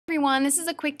everyone, this is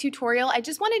a quick tutorial. I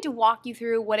just wanted to walk you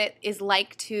through what it is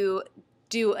like to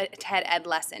do a TED Ed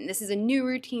lesson. This is a new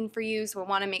routine for you, so I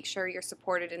want to make sure you're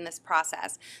supported in this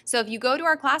process. So if you go to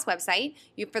our class website,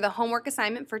 for the homework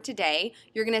assignment for today,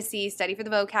 you're going to see Study for the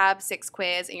Vocab, 6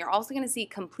 quiz, and you're also going to see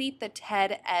Complete the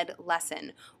TED Ed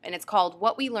lesson, and it's called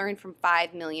What We Learned from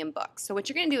 5 Million Books. So what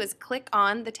you're going to do is click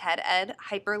on the TED Ed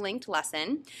hyperlinked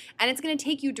lesson, and it's going to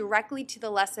take you directly to the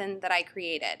lesson that I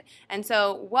created. And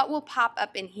so what will pop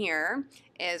up in here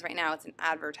is, right now it's an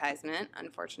advertisement,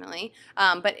 unfortunately,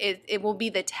 but it will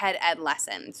be the TED Ed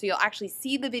lesson. So you'll actually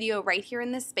see the video right here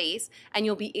in this space, and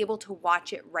you'll be able to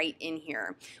watch it right in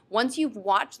here. Once you've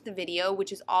watched the video,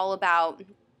 which is all about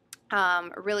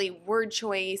really word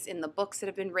choice in the books that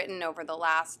have been written over the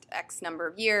last X number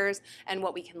of years and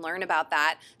what we can learn about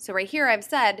that. So right here I've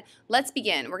said, let's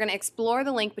begin. We're going to explore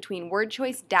the link between word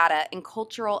choice data and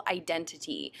cultural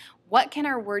identity. What can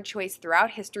our word choice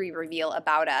throughout history reveal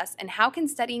about us, and how can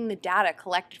studying the data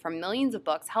collected from millions of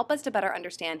books help us to better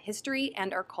understand history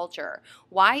and our culture?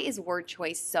 Why is word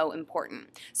choice so important?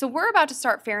 So we're about to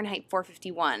start Fahrenheit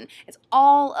 451. It's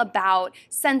all about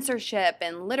censorship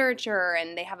and literature,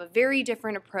 and they have a very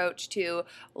different approach to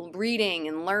reading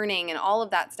and learning and all of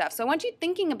that stuff. So I want you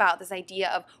thinking about this idea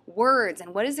of words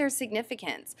and what is their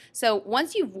significance. So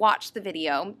once you've watched the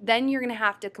video, then you're going to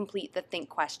have to complete the think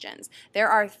questions. There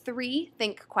are 3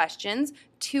 think questions.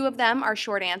 2 of them are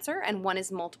short answer and 1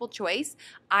 is multiple choice.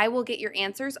 I will get your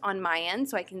answers on my end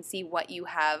so I can see what you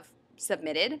have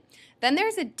submitted. Then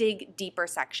there's a dig deeper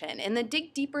section. In the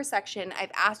dig deeper section, I've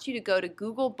asked you to go to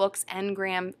Google Books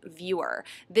Ngram Viewer.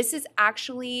 This is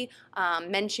actually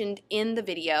mentioned in the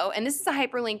video, and this is a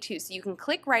hyperlink too, so you can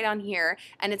click right on here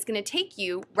and it's going to take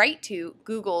you right to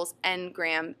Google's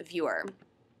Ngram Viewer.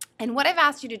 And what I've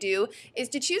asked you to do is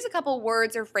to choose a couple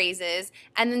words or phrases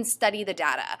and then study the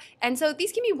data. And so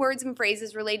these can be words and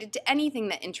phrases related to anything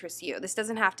that interests you. This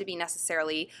doesn't have to be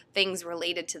necessarily things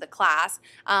related to the class.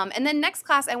 And then next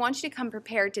class, I want you to come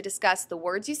prepared to discuss the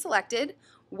words you selected,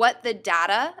 what the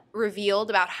data revealed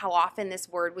about how often this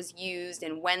word was used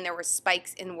and when there were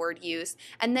spikes in word use,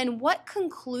 and then what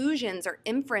conclusions or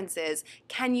inferences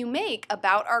can you make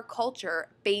about our culture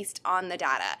based on the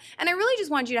data. And I really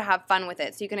just want you to have fun with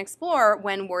it so you can explore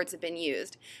when words have been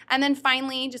used. And then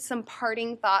finally, just some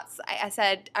parting thoughts. I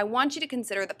said, I want you to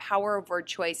consider the power of word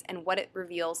choice and what it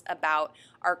reveals about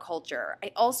our culture.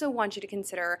 I also want you to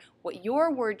consider what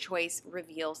your word choice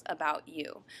reveals about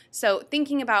you. So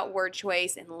thinking about word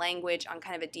choice and language on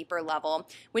kind of a deeper level,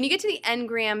 when you get to the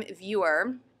Ngram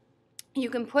Viewer,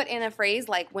 you can put in a phrase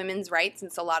like women's rights,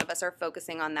 since a lot of us are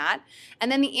focusing on that.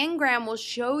 And then the Ngram will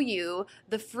show you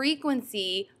the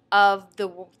frequency of the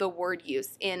word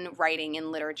use in writing,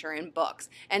 in literature, in books.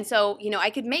 And so,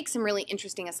 I could make some really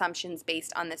interesting assumptions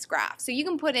based on this graph. So you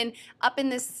can put in, up in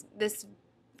this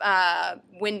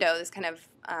window, this kind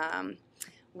of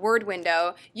word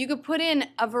window, you could put in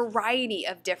a variety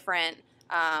of different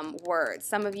words.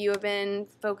 Some of you have been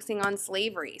focusing on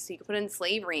slavery, so you can put in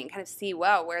slavery and kind of see,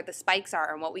 well, where the spikes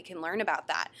are and what we can learn about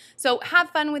that. So have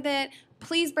fun with it.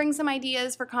 Please bring some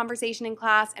ideas for conversation in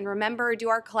class, and remember, do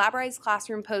our collaborative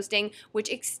classroom posting, which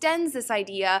extends this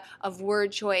idea of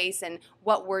word choice and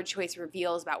what word choice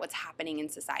reveals about what's happening in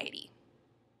society.